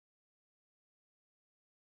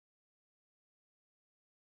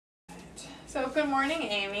So good morning,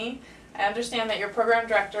 Amy. I understand that your program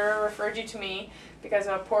director referred you to me because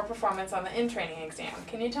of a poor performance on the in-training exam.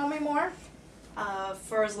 Can you tell me more?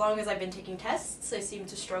 For as long as I've been taking tests, I seem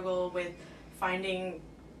to struggle with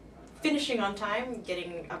finishing on time,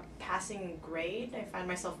 getting a passing grade. I find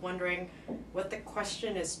myself wondering what the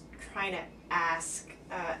question is trying to ask,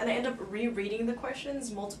 and I end up rereading the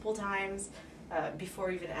questions multiple times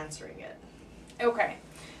before even answering it. Okay.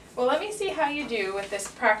 Well, let me see how you do with this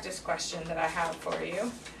practice question that I have for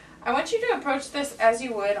you. I want you to approach this as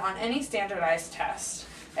you would on any standardized test,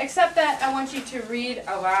 except that I want you to read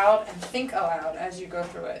aloud and think aloud as you go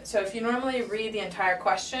through it. So if you normally read the entire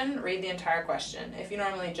question, read the entire question. If you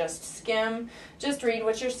normally just skim, just read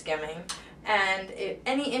what you're skimming. And if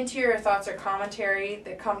any interior thoughts or commentary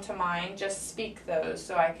that come to mind, just speak those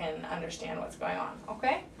so I can understand what's going on,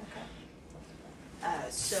 okay?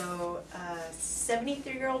 So, a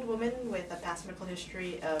 73-year-old woman with a past medical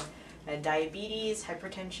history of diabetes,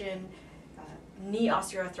 hypertension, knee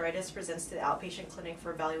osteoarthritis presents to the outpatient clinic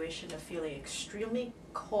for evaluation of feeling extremely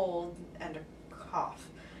cold and a cough.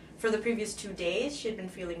 For the previous 2 days, she had been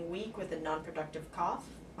feeling weak with a non-productive cough.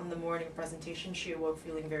 On the morning of presentation, she awoke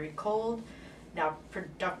feeling very cold. Now,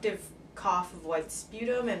 productive cough of white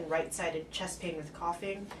sputum and right-sided chest pain with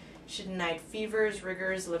coughing. She denied fevers,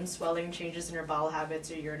 rigors, limb swelling, changes in her bowel habits,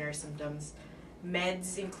 or urinary symptoms.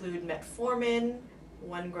 Meds include metformin,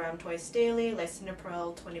 1 gram twice daily,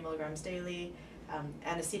 lisinopril, 20 milligrams daily,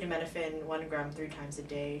 and acetaminophen, 1 gram 3 times a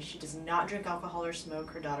day. She does not drink alcohol or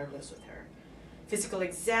smoke. Her daughter lives with her. Physical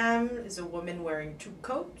exam is a woman wearing 2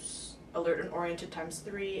 coats, alert and oriented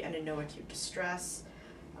 ×3, and in no acute distress.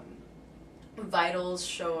 Vitals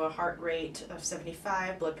show a heart rate of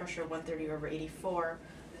 75, blood pressure 130/84,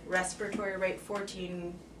 respiratory rate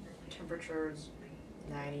 14, temperatures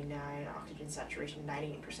 99, oxygen saturation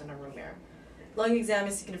 98% on room air. Lung exam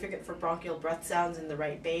is significant for bronchial breath sounds in the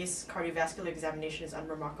right base. Cardiovascular examination is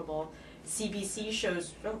unremarkable. CBC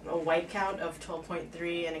shows a white count of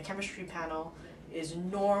 12.3, and a chemistry panel is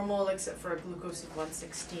normal except for a glucose of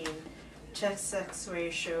 116. Chest X-ray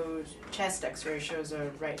shows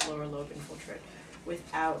a right lower lobe infiltrate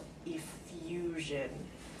without effusion.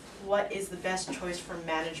 What is the best choice for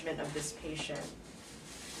management of this patient?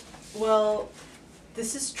 Well,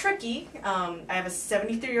 this is tricky. I have a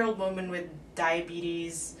 73-year-old woman with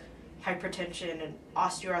diabetes, hypertension, and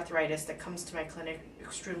osteoarthritis that comes to my clinic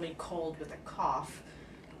extremely cold with a cough,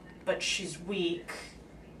 but she's weak.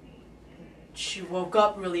 She woke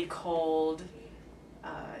up really cold,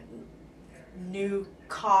 new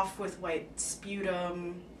cough with white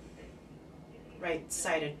sputum,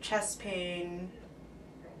 right-sided chest pain.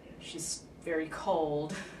 She's very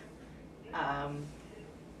cold.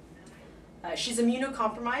 She's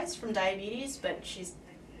immunocompromised from diabetes, but she's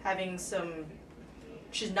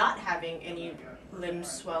not having any limb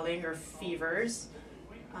swelling or fevers.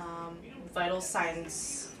 Vital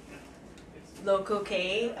signs look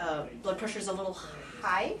okay. Blood pressure's a little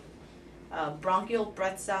high. Bronchial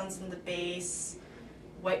breath sounds in the base.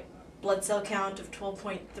 White blood cell count of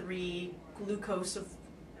 12.3. Glucose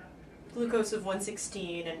of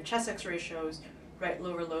 116, and chest X-ray shows right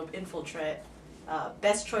lower lobe infiltrate.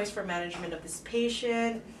 Best choice for management of this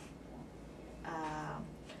patient.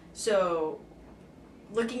 So,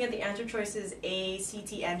 looking at the answer choices, A,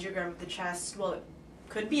 CT angiogram of the chest, well, it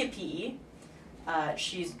could be a PE.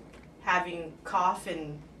 She's having cough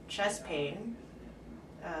and chest pain.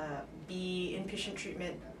 B, inpatient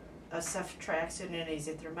treatment of ceftriaxone and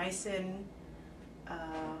azithromycin.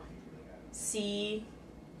 C,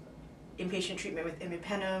 inpatient treatment with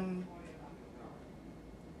imipenem.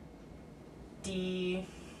 D,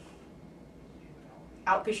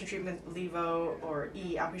 outpatient treatment with levo, or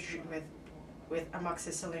E, outpatient treatment with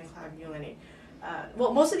amoxicillin clavulanate.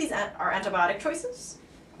 Well, most of these are antibiotic choices,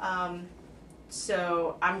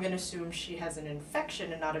 so I'm going to assume she has an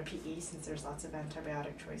infection and not a PE, since there's lots of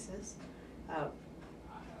antibiotic choices.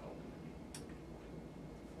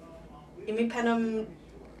 Imipenem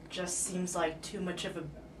just seems like too much of a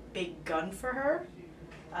big gun for her,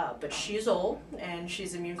 but she's old and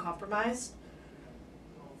she's immune compromised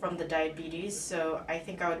from the diabetes, so I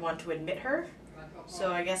think I would want to admit her.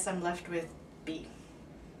 So I guess I'm left with B,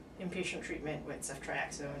 inpatient treatment with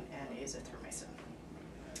ceftriaxone and azithromycin.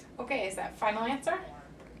 Okay, is that final answer?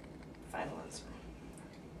 Final answer.